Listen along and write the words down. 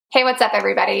Hey, what's up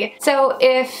everybody? So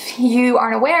if you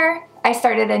aren't aware, I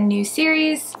started a new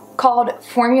series called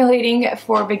Formulating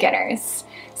for Beginners.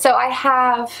 So I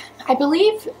have, I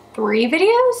believe, 3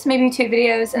 videos, maybe 2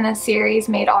 videos in this series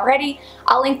made already.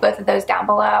 I'll link both of those down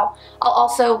below. I'll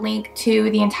also link to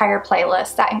the entire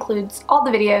playlist that includes all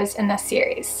the videos in this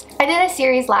series. I did a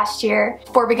series last year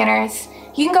for beginners.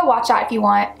 You can go watch that if you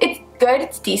want. It's good,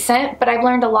 it's decent, but I've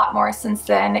learned a lot more since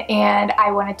then and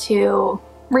I wanted to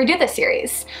redo this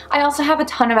series. I also have a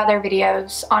ton of other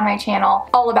videos on my channel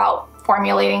all about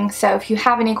formulating, so if you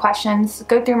have any questions,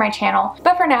 go through my channel.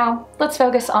 But for now, let's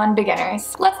focus on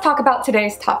beginners. Let's talk about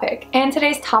today's topic, and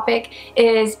today's topic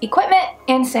is equipment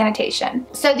and sanitation.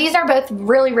 So these are both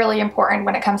really important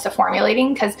when it comes to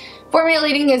formulating, because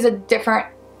formulating is a different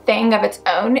thing of its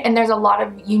own, and there's a lot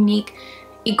of unique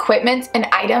equipment and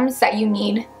items that you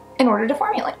need in order to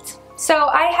formulate. So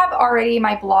I have already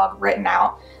my blog written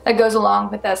out that goes along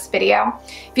with this video.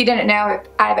 If you didn't know,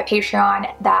 I have a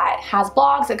Patreon that has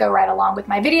blogs that go right along with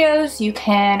my videos. You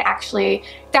can actually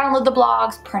download the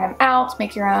blogs, print them out,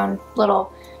 make your own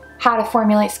little how to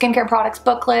formulate skincare products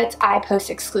booklet. I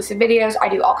post exclusive videos. I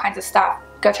do all kinds of stuff.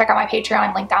 Go check out my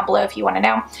Patreon, link down below if you want to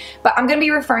know. But I'm going to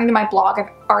be referring to my blog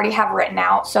I already have written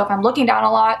out. So if I'm looking down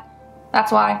a lot,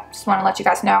 that's why. Just want to let you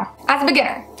guys know. As a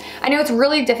beginner, I know it's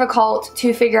really difficult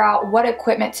to figure out what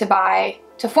equipment to buy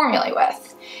to formulate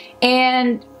with.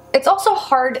 And it's also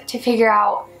hard to figure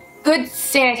out good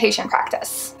sanitation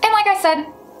practice. And like I said,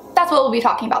 that's what we'll be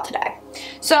talking about today.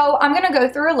 So I'm going to go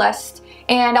through a list,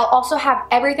 and I'll also have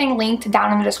everything linked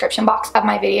down in the description box of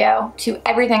my video to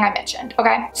everything I mentioned,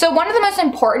 okay? So one of the most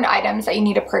important items that you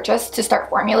need to purchase to start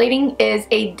formulating is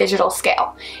a digital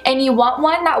scale. And you want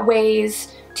one that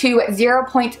weighs to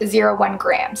 0.01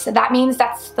 grams. So that means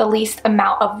that's the least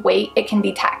amount of weight it can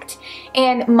detect.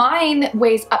 And mine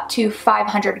weighs up to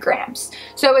 500 grams.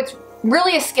 So it's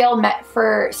really a scale meant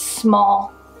for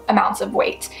small amounts of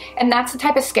weight. And that's the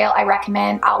type of scale I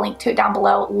recommend. I'll link to it down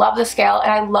below. Love the scale,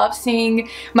 and I love seeing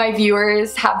my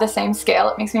viewers have the same scale.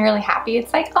 It makes me really happy.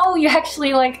 It's like, oh, you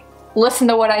actually like listen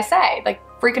to what I say. Like,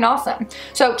 freaking awesome.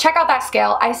 So check out that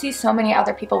scale. I see so many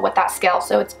other people with that scale,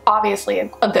 so it's obviously a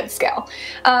good scale.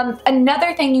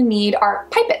 Another thing you need are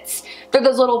pipetts. They're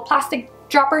those little plastic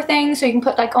dropper things, so you can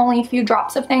put like only a few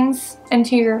drops of things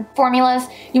into your formulas.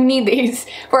 You need these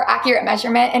for accurate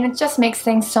measurement, and it just makes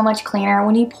things so much cleaner.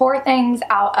 When you pour things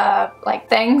out of like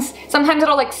things, sometimes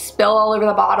it'll like spill all over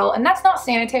the bottle, and that's not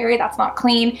sanitary, that's not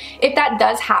clean. If that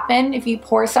does happen, if you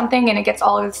pour something and it gets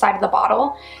all over the side of the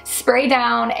bottle, spray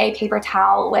down a paper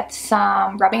towel with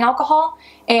some rubbing alcohol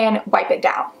and wipe it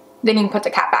down. Then you can put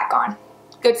the cap back on.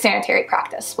 Good sanitary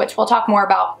practice, which we'll talk more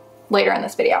about later in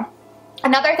this video.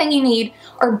 Another thing you need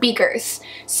are beakers.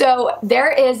 So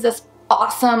there is this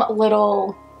awesome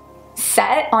little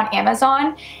set on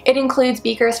Amazon. It includes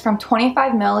beakers from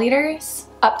 25 milliliters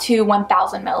up to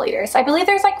 1,000 milliliters. I believe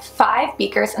there's like 5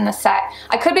 beakers in the set.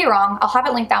 I could be wrong. I'll have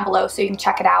it linked down below so you can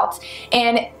check it out.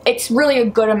 And it's really a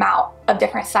good amount of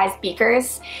different size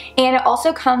beakers. And it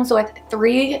also comes with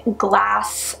 3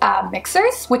 glass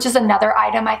mixers, which is another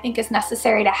item I think is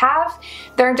necessary to have.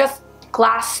 They're just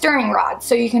glass stirring rods,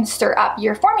 so you can stir up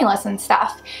your formulas and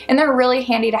stuff, and they're really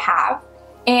handy to have.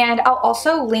 And I'll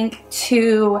also link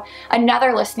to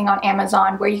another listing on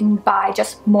Amazon where you can buy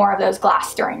just more of those glass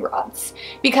stirring rods,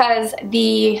 because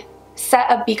the set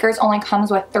of beakers only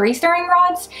comes with 3 stirring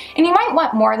rods, and you might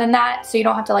want more than that so you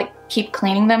don't have to like keep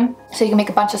cleaning them, so you can make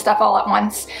a bunch of stuff all at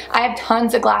once. I have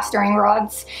tons of glass stirring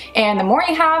rods, and the more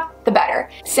you have, the better.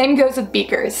 Same goes with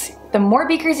beakers. The more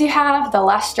beakers you have, the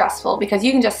less stressful, because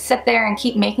you can just sit there and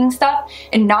keep making stuff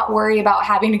and not worry about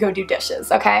having to go do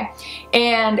dishes, okay?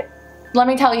 And let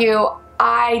me tell you,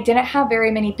 I didn't have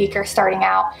very many beakers starting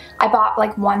out. I bought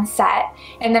like 1 set,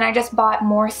 and then I just bought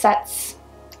more sets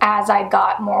as I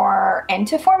got more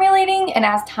into formulating and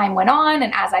as time went on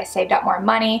and as I saved up more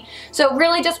money. So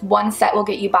really just 1 set will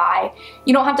get you by.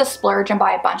 You don't have to splurge and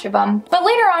buy a bunch of them. But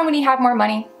later on, when you have more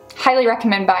money, highly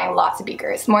recommend buying lots of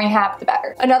beakers. The more you have, the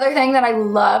better. Another thing that I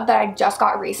love that I just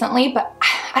got recently, but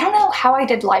I don't know how I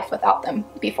did life without them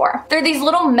before. They're these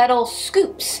little metal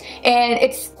scoops, and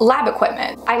it's lab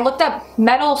equipment. I looked up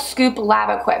metal scoop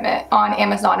lab equipment on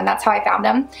Amazon, and that's how I found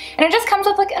them. And it just comes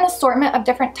with like an assortment of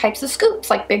different types of scoops,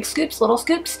 like big scoops, little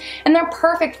scoops, and they're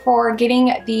perfect for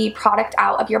getting the product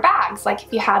out of your bags. Like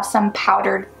if you have some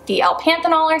powdered DL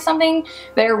panthenol or something,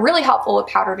 they're really helpful with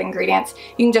powdered ingredients.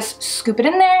 You can just scoop it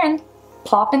in there and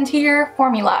plop into your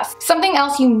formulas. Something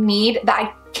else you need that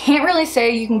I can't really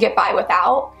say you can get by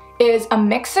without is a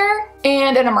mixer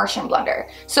and an immersion blender.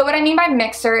 So what I mean by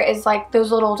mixer is like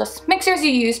those little just mixers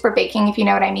you use for baking, if you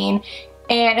know what I mean.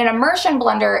 And an immersion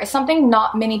blender is something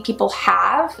not many people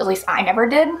have, at least I never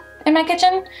did in my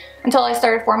kitchen until I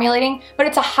started formulating, but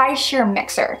it's a high shear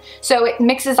mixer. So it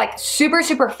mixes like super,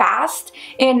 super fast,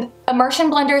 and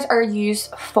immersion blenders are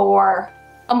used for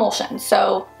emulsions,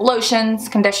 so lotions,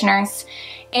 conditioners,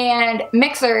 and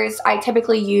mixers I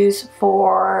typically use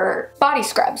for body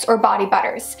scrubs or body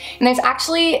butters. And there's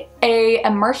actually a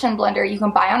immersion blender you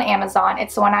can buy on Amazon.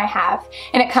 It's the one I have,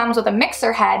 and it comes with a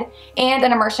mixer head and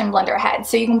an immersion blender head.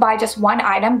 So you can buy just one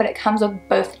item, but it comes with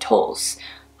both tools.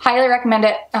 Highly recommend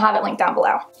it. I'll have it linked down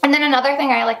below. And then another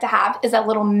thing I like to have is a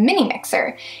little mini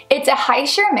mixer. It's a high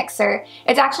shear mixer.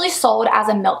 It's actually sold as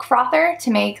a milk frother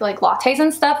to make like lattes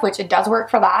and stuff, which it does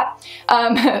work for that.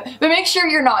 But make sure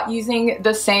you're not using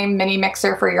the same mini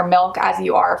mixer for your milk as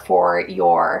you are for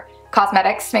your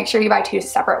cosmetics. Make sure you buy 2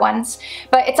 separate ones.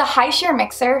 But it's a high shear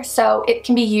mixer, so it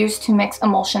can be used to mix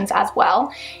emulsions as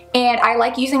well. And I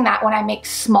like using that when I make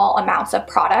small amounts of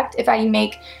product. If I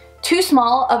make too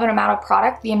small of an amount of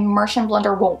product, the immersion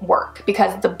blender won't work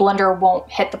because the blender won't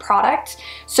hit the product.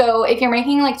 So if you're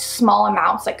making like small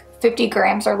amounts, like 50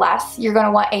 grams or less, you're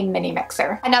gonna want a mini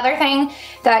mixer. Another thing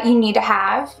that you need to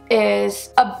have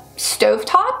is a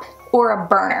stovetop or a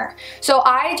burner. So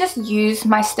I just use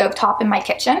my stovetop in my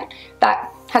kitchen.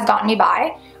 That has gotten me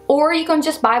by. Or you can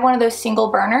just buy one of those single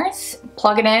burners,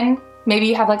 plug it in. Maybe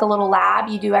you have like a little lab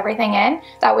you do everything in.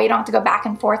 That way you don't have to go back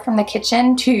and forth from the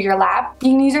kitchen to your lab. You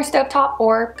can use your stovetop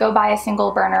or go buy a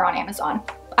single burner on Amazon.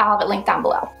 I'll have it linked down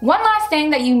below. One last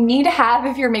thing that you need to have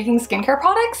if you're making skincare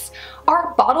products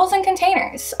are bottles and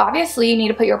containers. Obviously, you need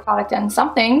to put your product in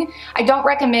something. I don't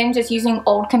recommend just using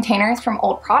old containers from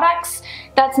old products.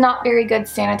 That's not very good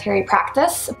sanitary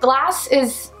practice. Glass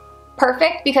is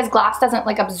perfect because glass doesn't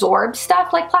like absorb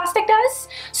stuff like plastic does.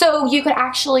 So you could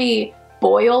actually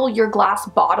boil your glass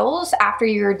bottles after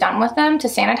you're done with them to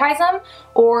sanitize them,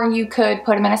 or you could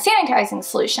put them in a sanitizing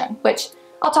solution, which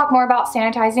I'll talk more about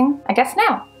sanitizing, I guess,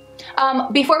 now.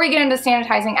 Before we get into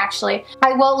sanitizing, actually,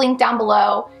 I will link down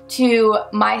below to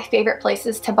my favorite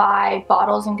places to buy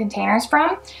bottles and containers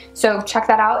from. So check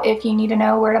that out if you need to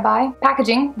know where to buy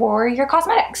packaging for your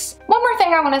cosmetics. One more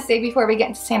thing I want to say before we get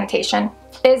into sanitation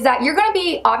is that you're going to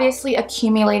be obviously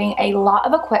accumulating a lot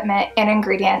of equipment and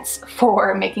ingredients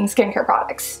for making skincare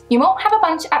products. You won't have a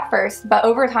bunch at first, but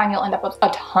over time you'll end up with a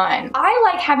ton.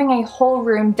 I like having a whole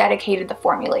room dedicated to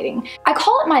formulating. I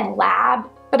call it my lab,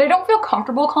 but I don't feel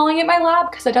comfortable calling it my lab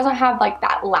because it doesn't have like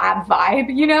that lab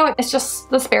vibe, you know? It's just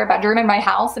the spare bedroom in my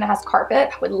house and it has carpet.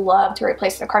 I would love to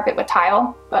replace the carpet with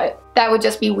tile, but that would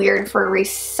just be weird for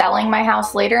reselling my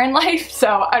house later in life.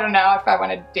 So I don't know if I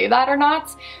want to do that or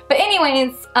not. But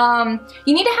anyways,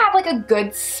 you need to have like a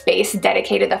good space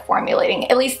dedicated to formulating.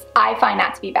 At least I find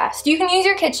that to be best. You can use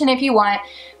your kitchen if you want,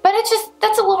 but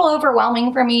that's a little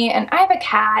overwhelming for me. And I have a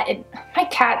cat, and my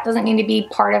cat doesn't need to be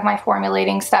part of my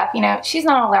formulating stuff. You know, she's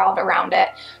not allowed around it.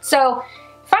 So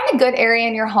find a good area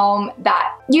in your home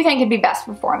that you think would be best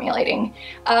for formulating.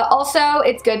 Also,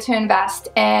 it's good to invest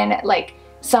in like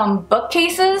some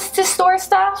bookcases to store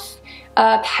stuff,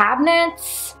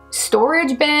 cabinets,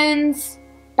 storage bins,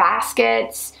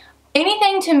 baskets,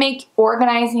 anything to make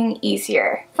organizing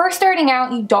easier. First starting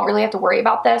out, you don't really have to worry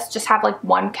about this. Just have like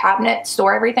one cabinet,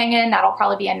 store everything in. That'll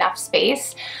probably be enough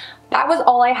space. That was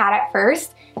all I had at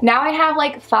first. Now I have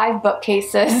like 5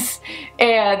 bookcases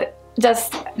and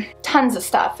just tons of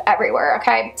stuff everywhere,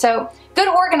 okay? So good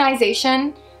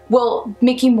organization will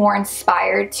make you more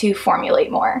inspired to formulate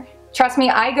more. Trust me,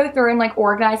 I go through and like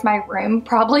organize my room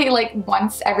probably like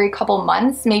once every couple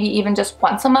months, maybe even just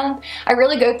once a month. I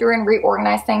really go through and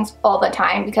reorganize things all the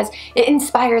time because it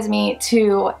inspires me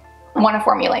to want to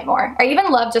formulate more. I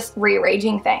even love just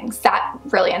rearranging things. That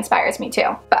really inspires me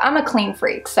too. But I'm a clean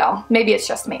freak, so maybe it's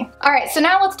just me. All right, so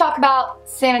now let's talk about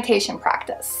sanitation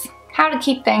practice. How to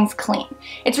keep things clean.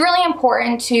 It's really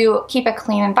important to keep a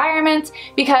clean environment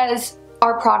because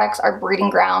our products are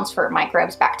breeding grounds for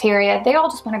microbes, bacteria. They all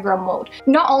just want to grow mold.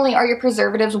 Not only are your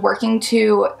preservatives working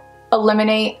to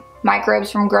eliminate microbes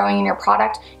from growing in your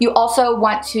product, you also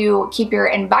want to keep your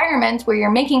environment where you're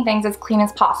making things as clean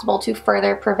as possible to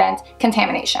further prevent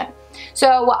contamination.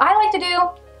 So what I like to do,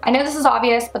 I know this is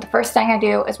obvious, but the first thing I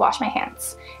do is wash my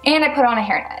hands. And I put on a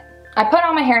hairnet. I put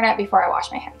on my hairnet before I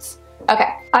wash my hands. Okay,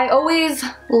 I always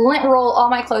lint roll all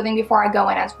my clothing before I go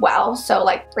in as well, so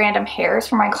like random hairs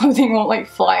from my clothing won't like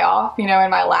fly off, you know, in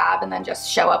my lab and then just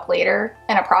show up later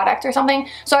in a product or something.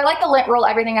 So I like to lint roll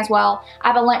everything as well. I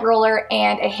have a lint roller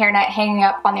and a hairnet hanging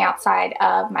up on the outside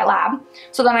of my lab.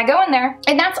 So then I go in there,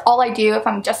 and that's all I do if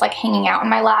I'm just like hanging out in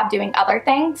my lab doing other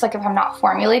things, like if I'm not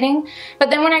formulating.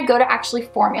 But then when I go to actually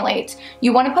formulate,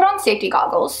 you want to put on safety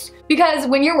goggles, Because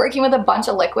when you're working with a bunch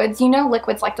of liquids, you know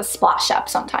liquids like to splash up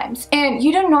sometimes. And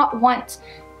you do not want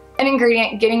an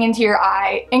ingredient getting into your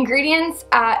eye. Ingredients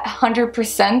at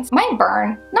 100% might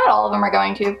burn. Not all of them are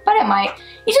going to, but it might.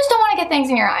 You just don't want to get things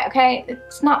in your eye, okay?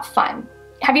 It's not fun.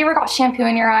 Have you ever got shampoo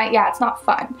in your eye? Yeah, it's not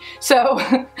fun. So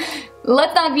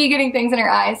let's not be getting things in your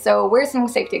eyes, so wear some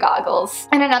safety goggles.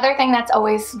 And another thing that's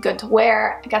always good to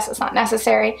wear, I guess it's not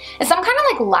necessary, is some kind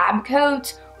of like lab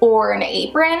coat or an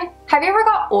apron. Have you ever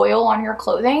got oil on your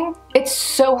clothing? It's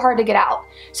so hard to get out.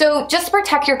 So just to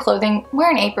protect your clothing,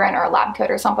 wear an apron or a lab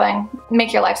coat or something.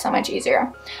 Make your life so much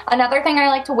easier. Another thing I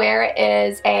like to wear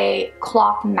is a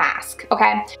cloth mask,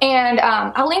 okay? And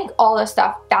I'll link all this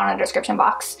stuff down in the description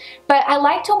box. But I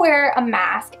like to wear a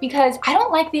mask because I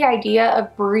don't like the idea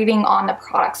of breathing on the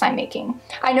products I'm making.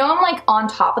 I know I'm like on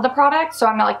top of the product, so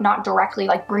I'm not directly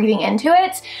like breathing into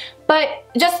it. But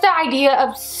just the idea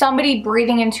of somebody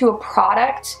breathing into a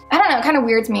product, I don't know, it kind of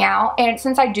weirds me out. And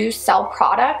since I do sell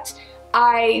product,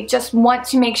 I just want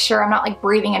to make sure I'm not like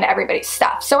breathing into everybody's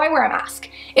stuff. So I wear a mask.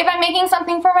 If I'm making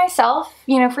something for myself,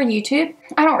 you know, for YouTube,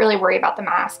 I don't really worry about the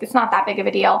mask. It's not that big of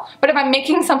a deal. But if I'm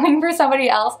making something for somebody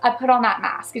else, I put on that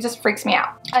mask. It just freaks me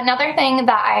out. Another thing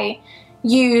that I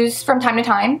use from time to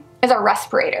time is a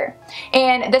respirator.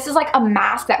 And this is like a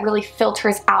mask that really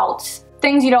filters out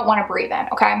things you don't want to breathe in,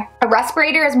 okay? A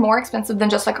respirator is more expensive than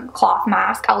just like a cloth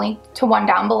mask. I'll link to one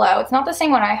down below. It's not the same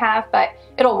one I have, but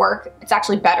it'll work. It's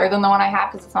actually better than the one I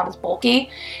have because it's not as bulky.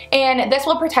 And this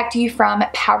will protect you from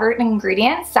powdered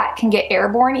ingredients that can get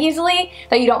airborne easily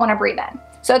that you don't want to breathe in.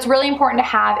 So it's really important to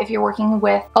have if you're working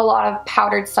with a lot of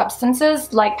powdered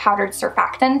substances like powdered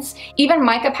surfactants. Even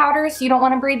mica powders you don't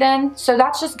want to breathe in. So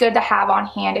that's just good to have on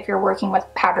hand if you're working with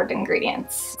powdered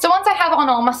ingredients. So once I have on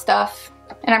all my stuff,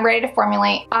 and I'm ready to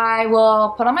formulate, I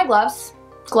will put on my gloves.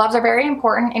 Gloves are very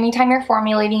important. Anytime you're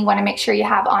formulating, you want to make sure you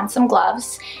have on some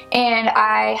gloves. And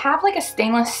I have like a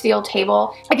stainless steel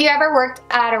table. If you ever worked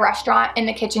at a restaurant in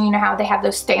the kitchen, you know how they have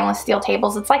those stainless steel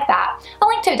tables. It's like that. I'll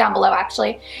link to it down below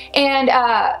actually. And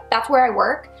that's where I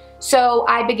work. So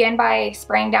I begin by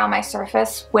spraying down my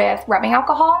surface with rubbing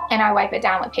alcohol and I wipe it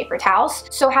down with paper towels.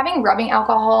 So having rubbing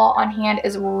alcohol on hand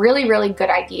is a really, really good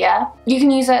idea. You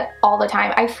can use it all the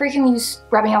time. I freaking use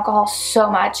rubbing alcohol so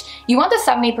much. You want the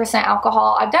 70%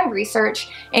 alcohol. I've done research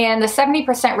and the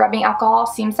 70% rubbing alcohol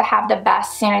seems to have the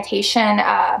best sanitation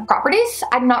properties.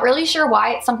 I'm not really sure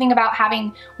why. It's something about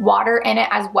having water in it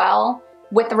as well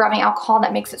with the rubbing alcohol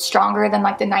that makes it stronger than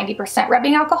like the 90%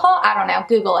 rubbing alcohol. I don't know,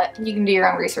 Google it. You can do your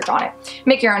own research on it.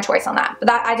 Make your own choice on that. But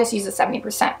I just use the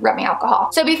 70% rubbing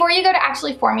alcohol. So before you go to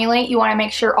actually formulate, you wanna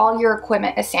make sure all your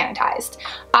equipment is sanitized.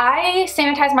 I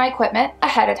sanitize my equipment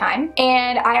ahead of time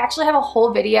and I actually have a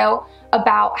whole video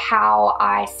about how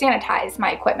I sanitize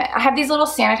my equipment. I have these little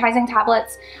sanitizing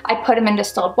tablets. I put them in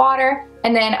distilled water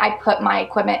and then I put my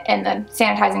equipment in the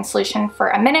sanitizing solution for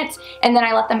a minute and then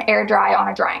I let them air dry on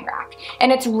a drying rack. And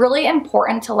it's really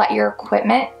important to let your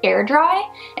equipment air dry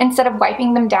instead of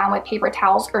wiping them down with paper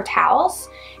towels or towels,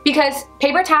 because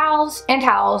paper towels and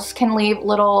towels can leave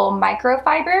little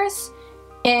microfibers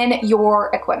in your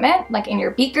equipment, like in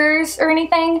your beakers or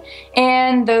anything,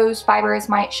 and those fibers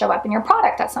might show up in your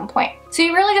product at some point. So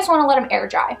you really just want to let them air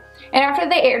dry. And after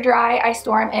they air dry, I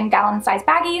store them in gallon-sized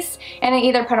baggies, and I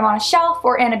either put them on a shelf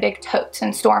or in a big tote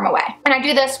and store them away. And I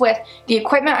do this with the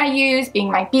equipment I use,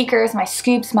 being my beakers, my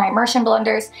scoops, my immersion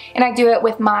blenders, and I do it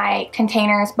with my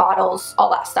containers, bottles,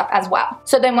 all that stuff as well.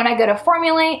 So then when I go to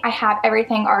formulate, I have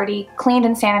everything already cleaned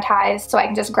and sanitized, so I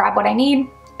can just grab what I need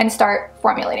and start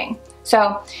formulating.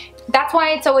 So that's why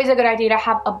it's always a good idea to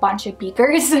have a bunch of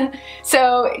beakers.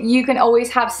 So you can always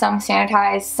have some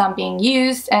sanitized, some being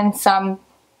used, and some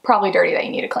probably dirty that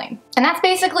you need to clean. And that's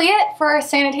basically it for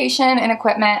sanitation and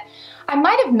equipment. I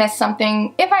might have missed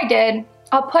something. If I did,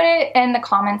 I'll put it in the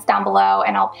comments down below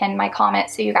and I'll pin my comment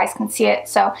so you guys can see it.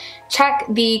 So check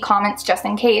the comments just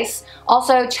in case.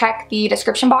 Also check the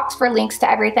description box for links to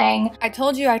everything. I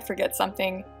told you I'd forget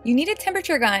something. You need a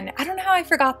temperature gun. I don't know how I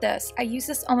forgot this. I use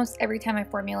this almost every time I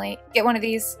formulate. Get one of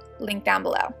these, link down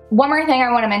below. One more thing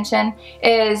I want to mention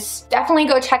is definitely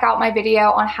go check out my video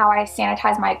on how I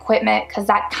sanitize my equipment, because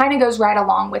that kind of goes right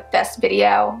along with this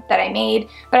video that I made.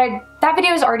 But that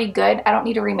video is already good. I don't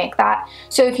need to remake that.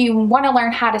 So if you want to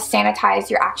learn how to sanitize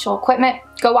your actual equipment,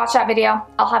 go watch that video.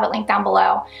 I'll have it linked down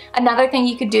below. Another thing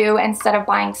you could do instead of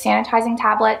buying sanitizing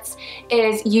tablets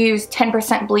is use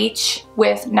 10% bleach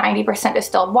with 90%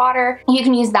 distilled water. You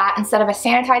can use that instead of a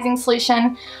sanitizing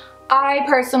solution. I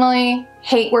personally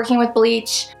hate working with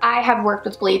bleach. I have worked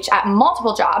with bleach at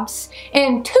multiple jobs,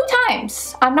 and 2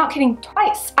 times, I'm not kidding,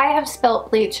 twice, I have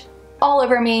spilled bleach all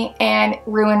over me and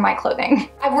ruin my clothing.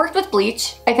 I've worked with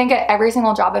bleach, I think at every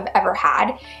single job I've ever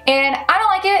had, and I don't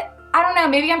like it. I don't know,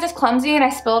 maybe I'm just clumsy and I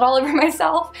spill it all over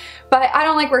myself, but I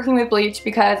don't like working with bleach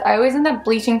because I always end up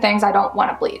bleaching things I don't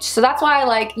want to bleach. So that's why I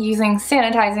like using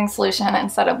sanitizing solution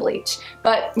instead of bleach.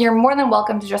 But you're more than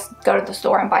welcome to just go to the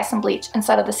store and buy some bleach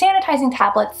instead of the sanitizing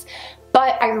tablets.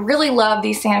 But I really love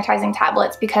these sanitizing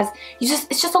tablets because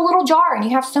it's just a little jar and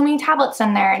you have so many tablets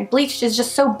in there, and bleach is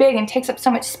just so big and takes up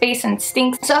so much space and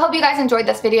stinks. So I hope you guys enjoyed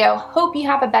this video. Hope you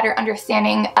have a better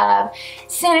understanding of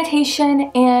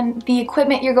sanitation and the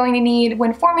equipment you're going to need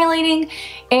when formulating.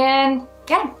 And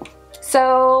yeah,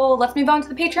 so let's move on to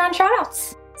the Patreon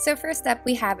shoutouts. So first up,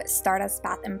 we have Stardust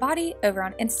Bath & Body over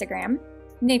on Instagram,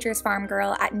 Nature's Farm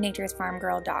Girl at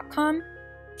naturesfarmgirl.com,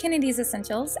 Kennedy's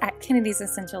Essentials at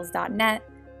kennedysessentials.net,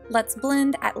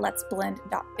 LettsBlend at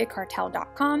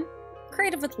letsblend.bigcartel.com,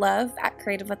 Creative with Love at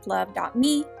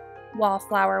creativewithlove.me,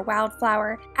 Wallflower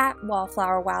Wildflower at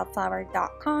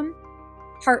wallflowerwildflower.com,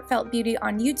 Heartfelt Beauty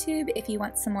on YouTube if you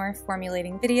want some more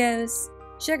formulating videos,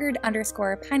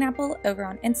 Sugared_pineapple over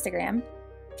on Instagram,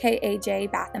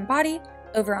 KAJ Bath & Body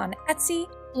over on Etsy,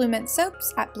 Blue Mint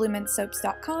Soaps at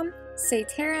bluemintsoaps.com, Say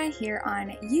Tara here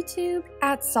on YouTube,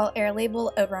 at Salt Air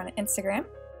Label over on Instagram,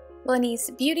 Lenise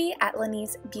Beauty at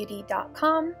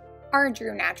lenisbeauty.com,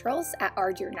 Ardrew Naturals at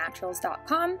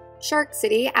ardrewnaturals.com, Shark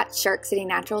City at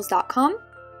sharkcitynaturals.com,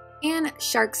 and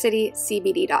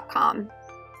sharkcitycbd.com.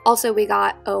 Also, we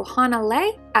got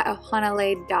Ohanale at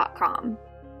ohanale.com.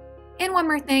 And one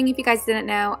more thing, if you guys didn't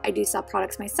know, I do sell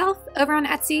products myself over on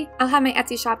Etsy. I'll have my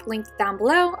Etsy shop linked down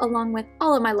below, along with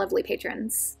all of my lovely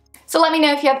patrons. So let me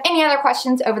know if you have any other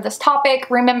questions over this topic.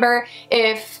 Remember,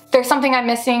 if there's something I'm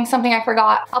missing, something I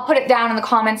forgot, I'll put it down in the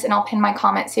comments and I'll pin my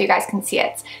comment so you guys can see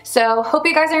it. So hope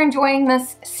you guys are enjoying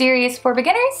this series for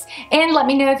beginners, and let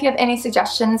me know if you have any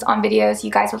suggestions on videos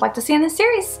you guys would like to see in this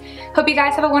series. Hope you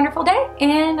guys have a wonderful day,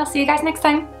 and I'll see you guys next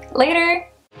time. Later!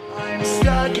 I'm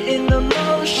stuck in the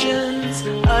motions.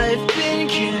 I've been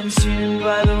consumed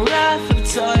by the wrath of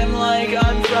time like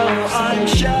I'm I'm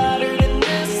shattered in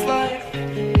this life.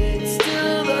 It's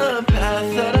still the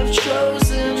path that I've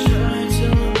chosen,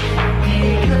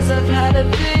 because I've had a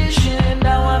vision.